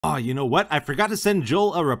Oh, you know what? I forgot to send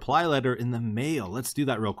Joel a reply letter in the mail. Let's do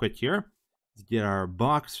that real quick here. Let's get our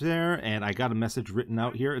box there, and I got a message written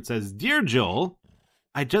out here. It says, "Dear Joel,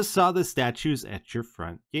 I just saw the statues at your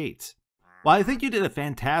front gate. While I think you did a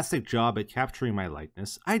fantastic job at capturing my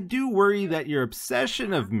likeness, I do worry that your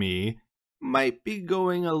obsession of me might be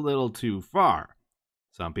going a little too far.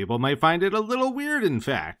 Some people might find it a little weird, in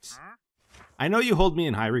fact. I know you hold me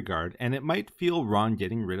in high regard, and it might feel wrong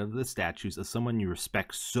getting rid of the statues of someone you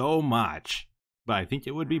respect so much, but I think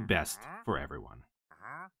it would be best for everyone."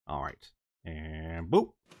 All right, and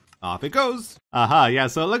boop, off it goes. Yeah,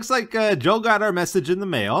 so it looks like Joel got our message in the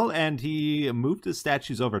mail, and he moved his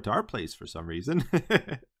statues over to our place for some reason.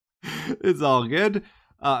 It's all good.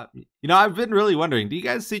 You know, I've been really wondering, do you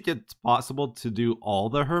guys think it's possible to do all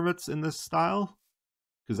the hermits in this style?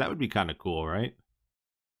 Because that would be kind of cool, right?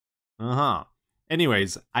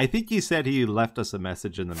 Anyways, I think he said he left us a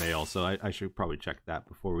message in the mail, so I should probably check that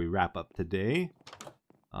before we wrap up today.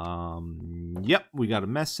 Yep, we got a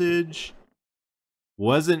message.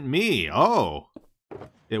 Wasn't me. Oh,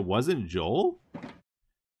 it wasn't Joel?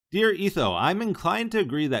 "Dear Etho, I'm inclined to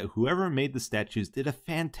agree that whoever made the statues did a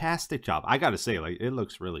fantastic job." I gotta say, like, it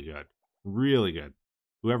looks really good. Really good.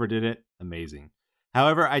 Whoever did it, amazing.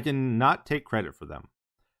 However, I cannot take credit for them.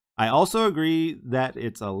 I also agree that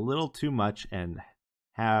it's a little too much and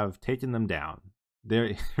have taken them down.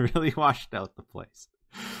 They really washed out the place.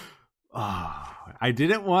 Oh, I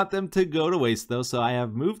didn't want them to go to waste though, so I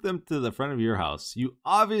have moved them to the front of your house. You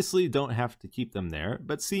obviously don't have to keep them there,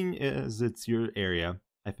 but seeing as it's your area,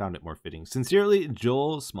 I found it more fitting. Sincerely,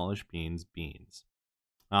 Joel, smallishbeans.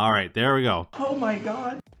 All right, there we go. Oh my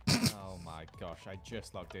god. Oh my gosh, I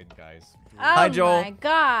just logged in, guys. Hi, Joel. Oh my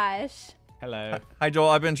gosh. Hello. Hi, Joel.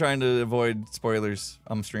 I've been trying to avoid spoilers.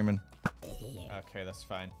 I'm streaming. Okay, that's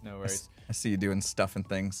fine. No worries. I see you doing stuff and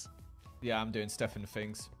things. Yeah, I'm doing stuff and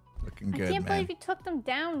things. Looking I good, can't man. believe you took them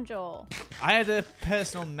down, Joel. I had a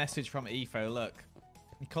personal message from Etho. Look,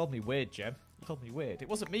 he called me weird, Jem. He called me weird. It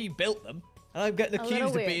wasn't me who built them. And I'm getting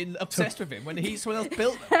accused of being obsessed with him when someone else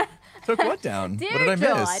built them. Took what down? Dear What did I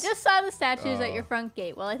Joel, miss? I just saw the statues at your front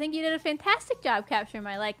gate. Well, I think you did a fantastic job capturing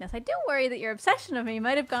my likeness. I do worry that your obsession of me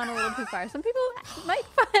might have gone a little too far. Some people might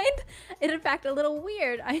find it, in fact, a little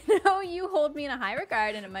weird. I know you hold me in a high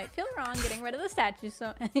regard, and it might feel wrong getting rid of the statues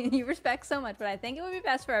you respect so much, but I think it would be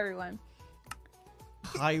best for everyone.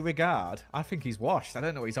 High regard? I think he's washed. I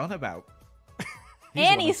don't know what he's on about.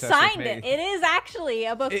 And he signed it. It is actually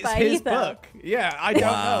a book by his Etho. book. Yeah, I don't know.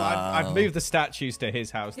 I've moved the statues to his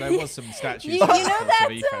house. There was some statues. You know of that's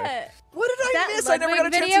Etho. What did I miss? I That never got a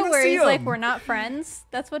chance to video even where see he's like, him. "We're not friends."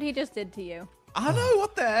 That's what he just did to you. I know,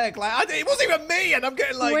 what the heck? Like, it wasn't even me, and I'm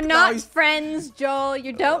getting like, We're not friends, Joel.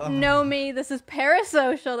 You don't know me. This is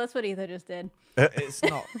parasocial. That's what Etho just did. It's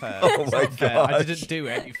not fair. Oh It's my not fair. I gosh. didn't do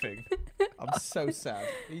anything. I'm so sad.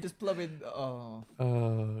 He just blubbing. Oh.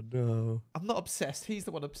 Oh, no. I'm not obsessed. He's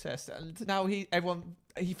the one obsessed. And now he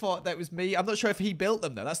thought that was me. I'm not sure if he built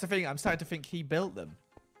them, though. That's the thing. I'm starting to think he built them.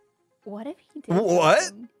 What if he did? What?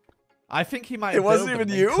 something? I think he might It have wasn't built them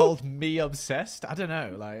even and you? called me obsessed. I don't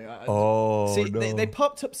know. Like, Oh, see, no. they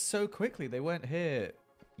popped up so quickly. They weren't here.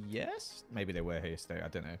 Yes? Maybe they were here yesterday. I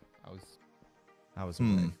don't know. I was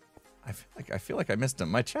away. I feel like I missed him.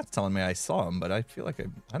 My chat's telling me I saw him, but I feel like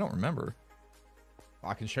I don't remember.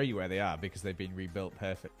 I can show you where they are because they've been rebuilt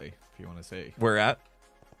perfectly, if you want to see. Where at?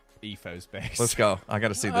 Etho's base. Let's go. I got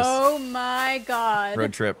to see this. Oh my god.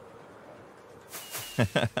 Road trip.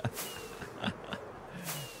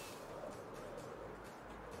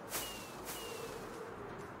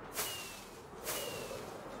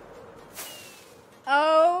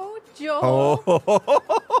 Oh, Joel. Oh.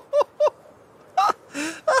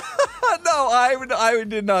 No, I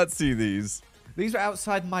did not see these. These are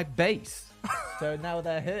outside my base. So now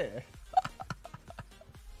they're here.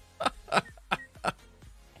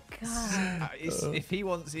 God. If he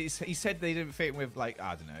wants, he said they didn't fit with, like,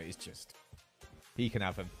 I don't know. It's just he can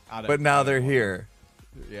have them. But now they're here.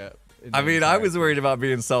 Yeah. I mean, I was worried about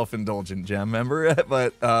being self-indulgent, Gem, remember?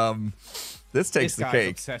 But this takes the guy's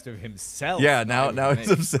cake. obsessed with himself. Yeah, now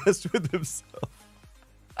he's obsessed with himself.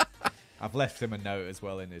 I've left him a note as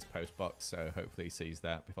well in his post box, so hopefully he sees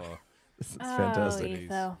that before. This is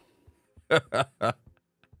fantastic. Etho. Do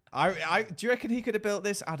you reckon he could have built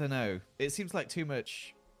this? I don't know. It seems like too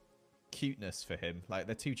much cuteness for him. Like,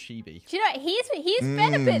 they're too chibi. Do you know, he's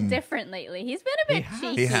been a bit different lately. He's been a bit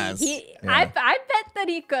cheeky. He has. Yeah. I bet that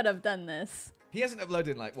he could have done this. He hasn't uploaded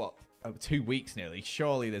in, like, what, 2 weeks nearly.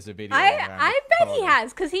 Surely there's a video. I bet he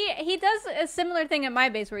has, because he does a similar thing at my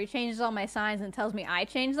base where he changes all my signs and tells me I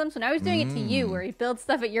changed them. So now he's doing it to you, where he builds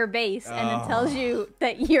stuff at your base and then tells you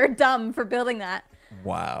that you're dumb for building that.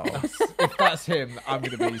 Wow. If that's him, I'm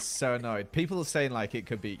going to be so annoyed. People are saying, like, it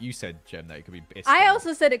could be... You said, Jem, that it could be Iskall. I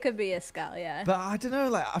also said it could be Iskall, yeah. But I don't know,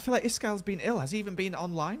 like, I feel like Iskall's been ill. Has he even been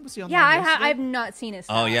online? Was he online Yeah, I've not seen Iskall.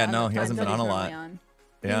 Oh, yeah, no, he hasn't been on a lot.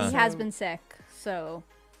 Yeah. He has been sick, so...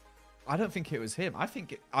 I don't think it was him. I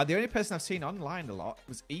think the only person I've seen online a lot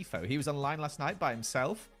was Etho. He was online last night by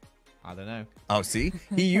himself. I don't know. Oh, see?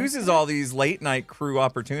 He uses all these late night crew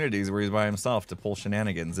opportunities where he's by himself to pull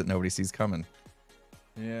shenanigans that nobody sees coming.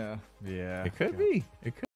 Yeah. It could be. It could